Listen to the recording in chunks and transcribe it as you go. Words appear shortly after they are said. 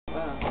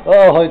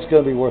Oh, it's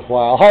going to be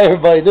worthwhile. Hi,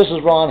 everybody. This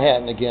is Ron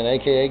Hatton again,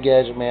 a.k.a.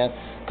 Gadget Man,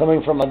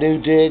 coming from my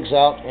new digs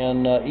out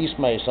in East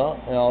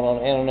Mesa, out on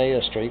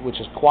Ananea Street,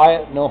 which is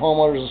quiet, no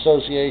homeowners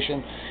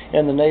association,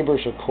 and the neighbors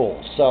are cool.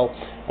 So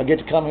I get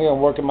to come here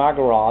and work in my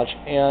garage.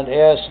 And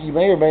as you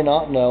may or may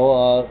not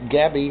know,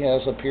 Gabby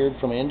has appeared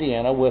from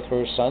Indiana with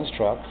her son's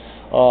truck,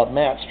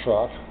 Matt's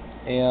truck.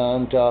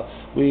 And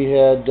we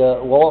had,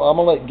 well, I'm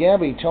going to let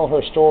Gabby tell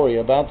her story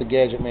about the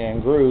Gadget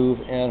Man Groove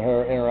and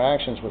her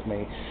interactions with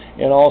me,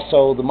 and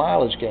also the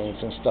mileage gains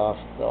and stuff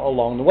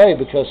along the way,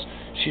 because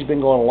she's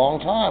been going a long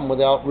time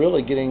without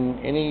really getting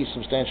any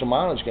substantial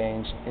mileage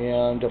gains.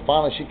 And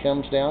finally she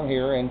comes down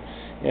here, and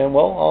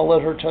well, I'll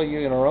let her tell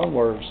you in her own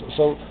words.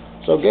 So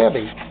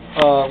Gabby,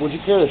 would you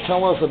care to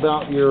tell us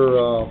about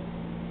your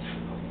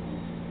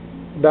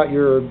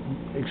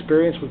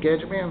experience with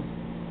Gadget Man?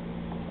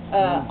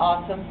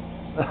 Awesome.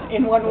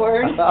 In one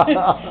word.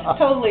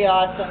 Totally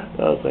awesome.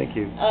 Oh, thank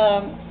you.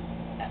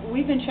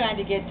 We've been trying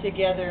to get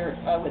together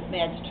with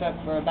Matt's truck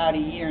for about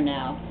a year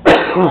now.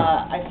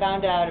 I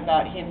found out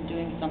about him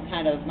doing some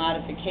kind of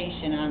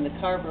modification on the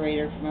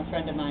carburetor from a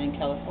friend of mine in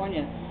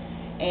California.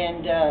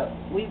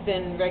 And we've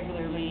been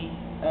regularly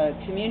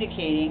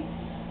communicating.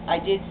 I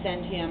did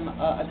send him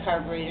a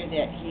carburetor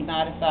that he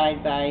modified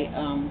by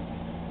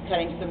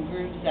cutting some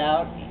grooves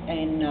out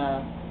in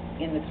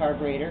the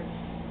carburetor.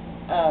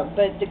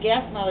 But the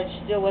gas mileage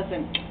still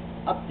wasn't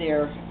up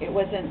there. It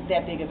wasn't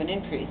that big of an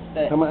increase.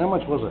 But how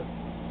much was it?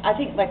 I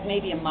think like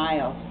maybe a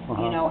mile,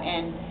 you know,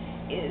 and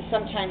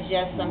sometimes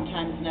yes,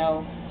 sometimes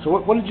no. So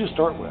what did you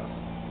start with?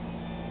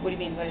 What do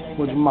you mean? What did I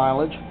With start?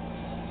 mileage?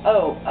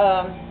 Oh,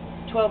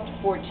 12 to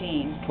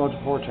 14. 12 to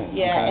 14.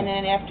 Yeah, okay. and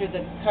then after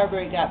the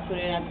carburetor got put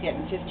in, I was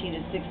getting 15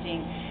 to 16.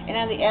 And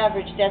on the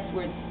average, that's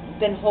where it's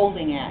been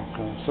holding at.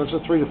 Okay, so it's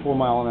a 3 to 4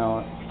 mile an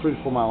hour, 3 to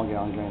 4 mile a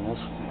gallon gain.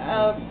 That's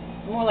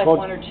more like 12,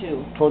 1 or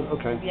 2. 12,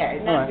 okay. Yeah,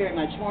 not very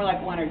much. More like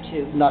 1 or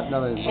 2. Not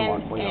nothing.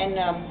 And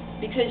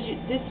because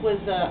this was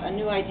a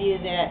new idea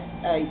that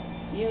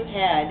you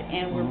had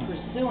and were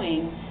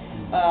pursuing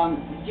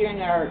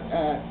during our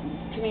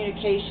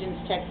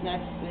communications, text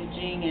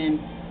messaging,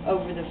 and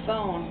over the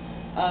phone.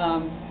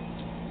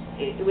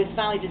 It was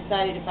finally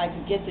decided if I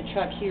could get the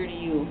truck here to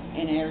you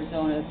in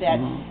Arizona that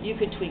you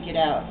could tweak it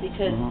out,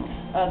 because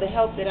the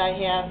help that I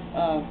have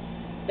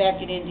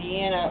back in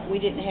Indiana, we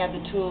didn't have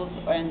the tools,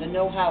 and the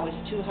know-how was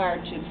too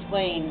hard to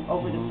explain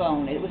over the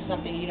phone. It was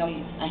something, you know,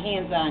 a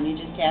hands-on, you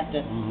just have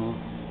to.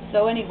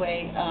 So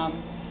anyway,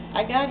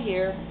 I got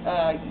here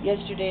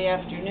yesterday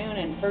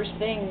afternoon, and first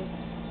thing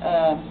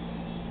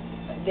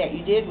that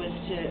you did was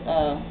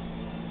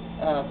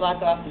to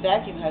block off the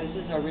vacuum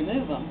hoses or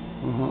remove them.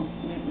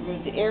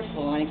 Remove the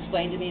airflow, and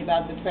explain to me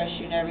about the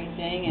pressure and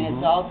everything, and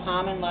it's all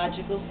common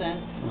logical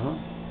sense.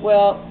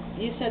 Well,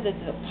 you said that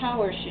the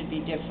power should be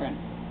different.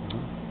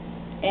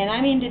 And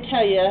I mean to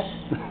tell you,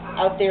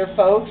 out there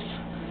folks,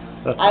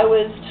 I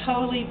was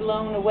totally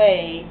blown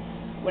away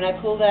when I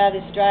pulled out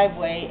of this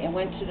driveway and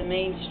went to the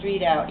main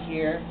street out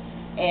here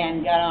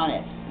and got on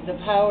it. The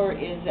power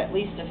is at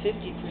least a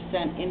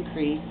 50%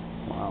 increase.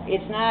 Wow.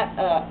 It's not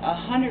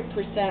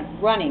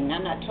 100% running.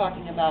 I'm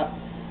talking about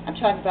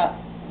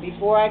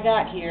before I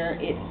got here,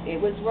 it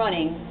was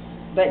running,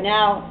 but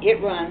now it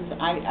runs.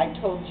 I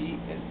told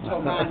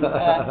Ron,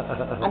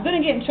 I'm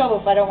going to get in trouble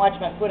if I don't watch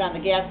my foot on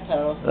the gas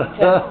pedal,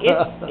 because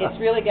it's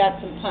really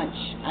got some punch.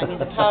 I mean,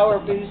 the power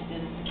boost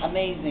is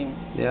amazing.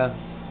 Yeah.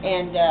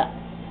 And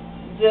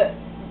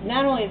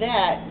not only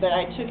that, but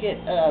I took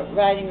it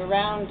riding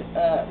around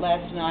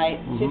last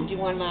night,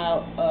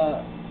 51-mile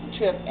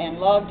trip, and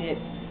logged it,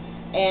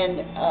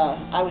 and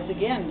I was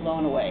again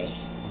blown away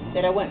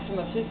that I went from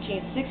a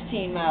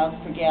 16 miles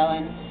per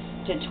gallon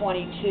to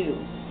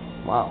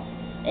 22. Wow.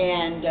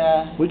 And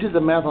we did the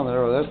math on that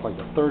earlier. That's like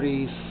a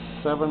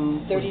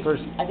 37. 30.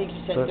 I think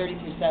you said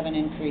 37%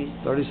 increase.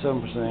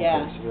 37% increase.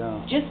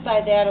 Yeah. Just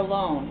by that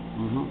alone.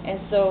 And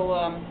so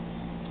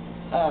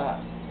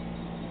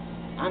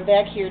I'm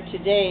back here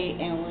today,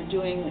 and we're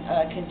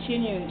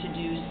continuing to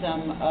do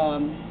some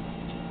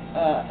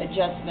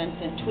adjustments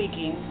and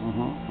tweaking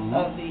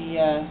of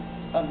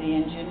the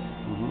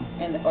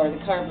engine or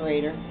the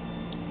carburetor.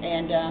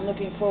 And I'm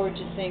looking forward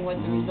to seeing what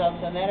the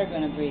results on that are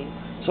going to be.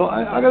 So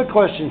I got a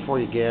question for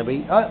you,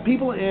 Gabby.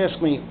 People ask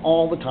me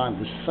all the time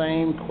the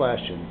same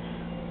question: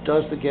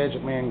 does the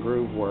Gadget Man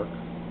Groove work?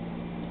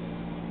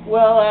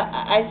 Well,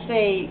 I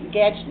say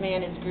Gadget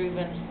Man is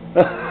grooving.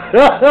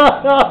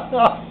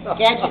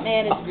 Gadget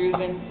Man is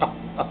grooving.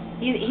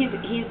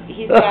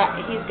 He's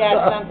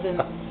got something.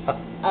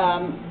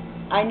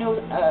 I know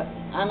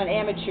I'm an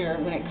amateur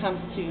when it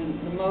comes to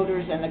the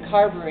motors and the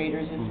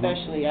carburetors,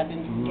 especially. I've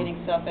been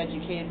getting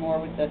self-educated more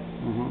with the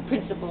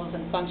principles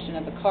and function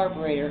of the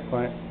carburetor.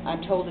 Right.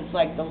 I'm told it's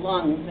like the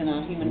lungs in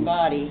a human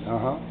body,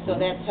 so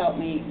that's helped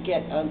me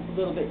get a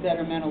little bit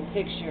better mental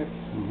picture.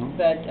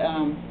 But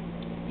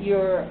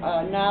your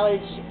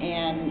knowledge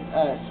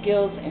and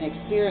skills and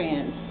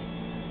experience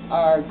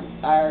are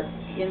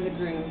in the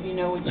groove. You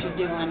know what you're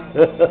doing.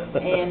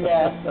 And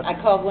I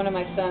called one of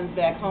my sons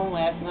back home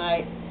last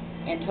night,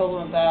 and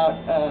told him about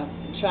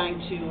trying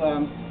to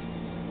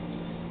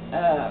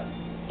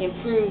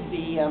improve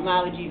the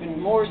mileage even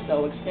more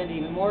so, extend it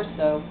even more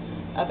so,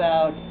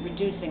 about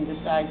reducing the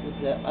size of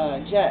the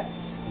jets.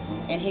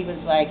 And he was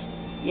like,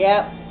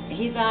 yep,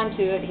 he's on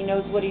to it, he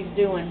knows what he's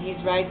doing, he's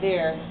right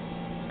there.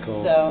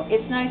 Cool. So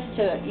it's nice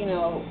to, you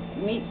know,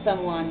 meet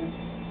someone,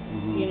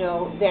 you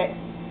know, that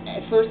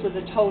at first was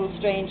a total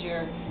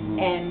stranger,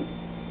 and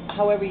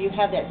however you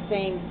have that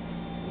same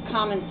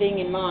common thing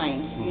in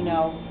mind, you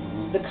know.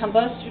 The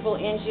combustible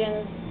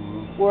engines,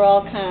 we're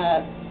all kind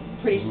of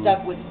pretty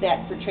stuck with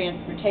that for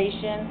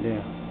transportation.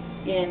 Yeah.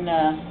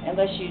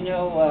 Unless you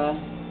know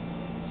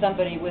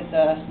somebody with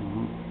a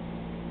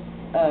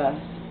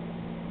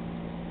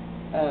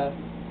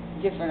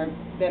different or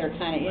better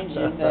kind of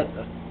engine, but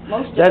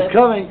most of That's us,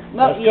 coming.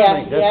 That's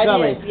coming. That's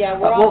coming. It is. Yeah,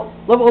 we're all.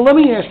 Well, let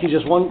me ask you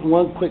just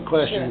one quick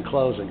question in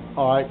closing.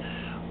 All right.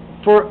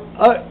 For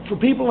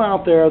people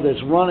out there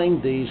that's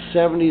running these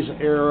 70s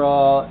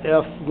era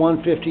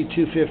F-150,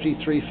 250,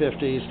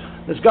 350s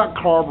that's got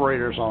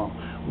carburetors on them,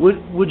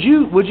 would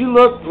you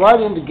look right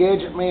into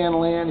Gadget Man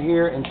land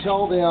here and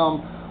tell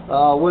them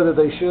whether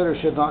they should or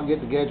should not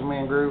get the Gadget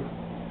Man groove?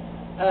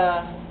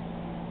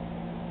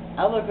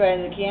 I'll look right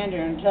in the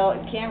camera and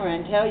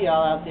tell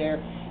y'all out there,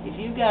 if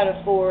you've got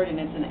a Ford and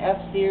it's an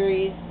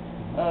F-Series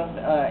of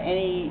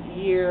any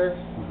year,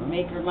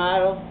 make or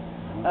model,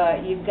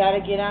 you've got to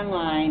get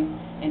online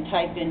and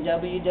type in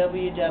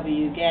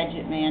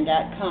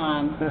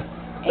www.gadgetman.com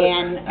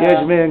and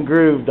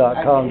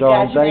GadgetmanGroove.com,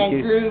 darling. Thank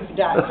you.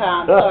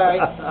 GadgetmanGroove.com, sorry,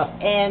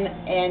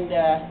 and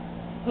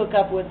hook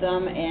up with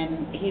them,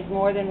 and he's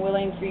more than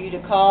willing for you to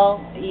call,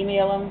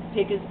 email him,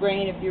 pick his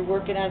brain if you're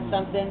working on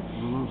something.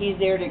 He's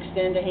there to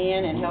extend a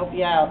hand and help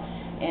you out.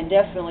 And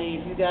definitely,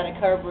 if you've got a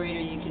carburetor,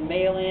 you can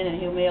mail in,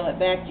 and he'll mail it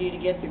back to you to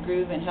get the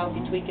groove and help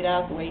you tweak it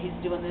out the way he's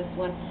doing this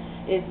one.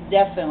 Is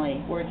definitely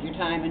worth your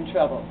time and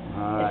trouble,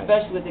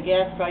 especially with the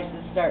gas prices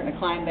starting to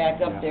climb back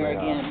up there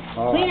again.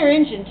 Cleaner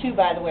engine too,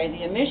 by the way.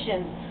 The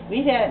emissions,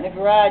 we've had it in the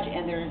garage,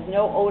 and there's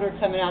no odor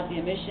coming out the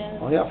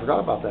emissions. Oh yeah, I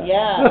forgot about that.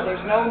 Yeah,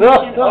 there's no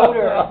emission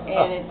odor,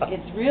 and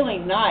it's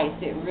really nice.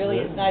 It really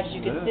is nice.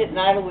 You can sit and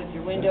idle with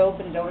your window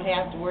open and don't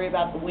have to worry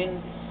about the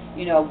wind,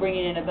 you know,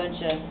 bringing in a bunch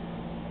of.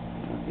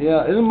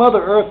 Yeah, isn't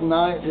Mother Earth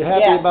nice? You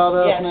happy about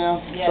us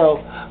now? Yes. So,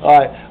 all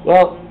right.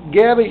 Well,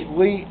 Gabby,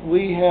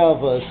 we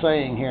have a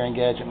saying here in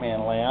Gadget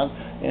Man Land,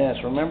 and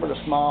it's remember to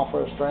smile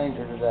for a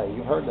stranger today.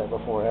 You've heard that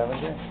before,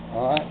 haven't you?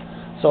 All right.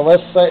 So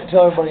let's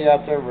tell everybody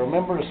out there,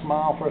 remember to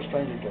smile for a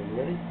stranger today. You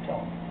ready? Tell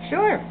them.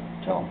 Sure.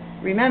 Tell them.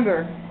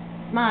 Remember,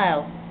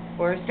 smile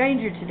for a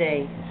stranger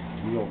today.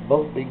 You'll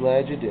both be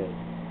glad you did.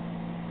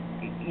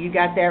 You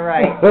got that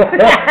right.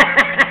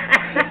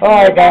 All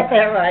right, you got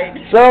that right.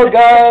 So,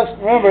 guys,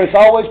 remember, it's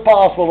always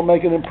possible to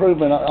make an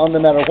improvement on no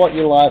matter what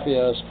your life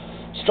is.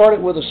 Start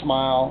it with a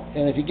smile,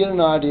 and if you get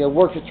an idea,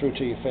 work it through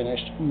till you're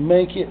finished.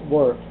 Make it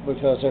work,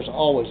 because there's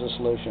always a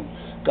solution.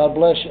 God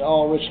bless you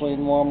all richly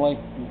and warmly.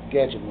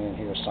 Gadget Man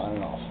here,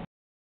 signing off.